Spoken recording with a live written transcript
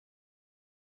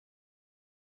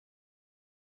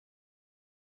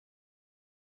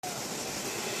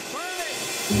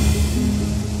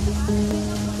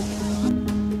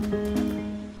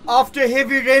After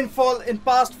heavy rainfall in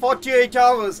past 48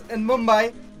 hours in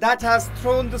Mumbai, that has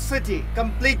thrown the city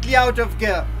completely out of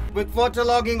gear, with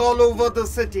waterlogging all over the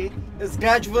city, is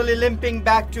gradually limping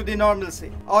back to the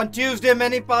normalcy. On Tuesday,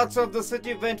 many parts of the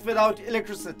city went without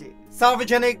electricity.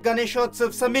 Sarvajanik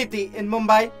Ganeshotsav Samiti in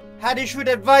Mumbai had issued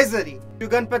advisory to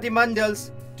Ganapati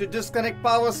mandals to disconnect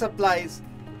power supplies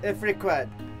if required.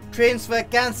 Trains were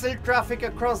cancelled, traffic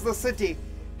across the city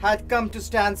had come to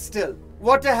standstill.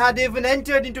 Water had even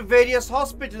entered into various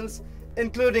hospitals,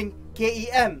 including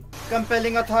KEM,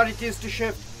 compelling authorities to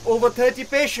shift over 30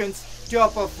 patients to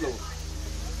upper floor.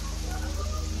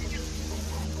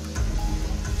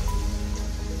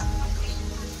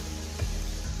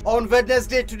 On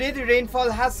Wednesday today, the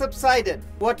rainfall has subsided.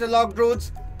 Waterlogged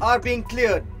roads are being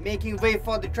cleared, making way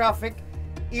for the traffic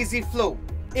easy flow.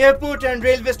 Airport and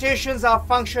railway stations are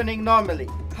functioning normally.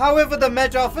 However, the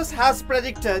Met Office has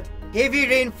predicted heavy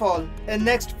rainfall in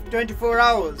next 24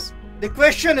 hours. The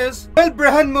question is, will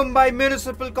Brihanmumbai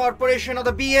Municipal Corporation or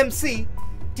the BMC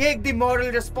take the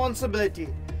moral responsibility,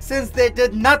 since they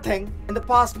did nothing in the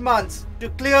past months to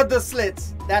clear the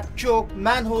slits that choke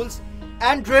manholes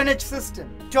and drainage system?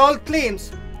 Tall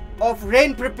claims of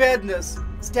rain preparedness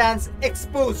stands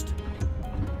exposed.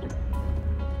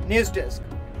 News Desk.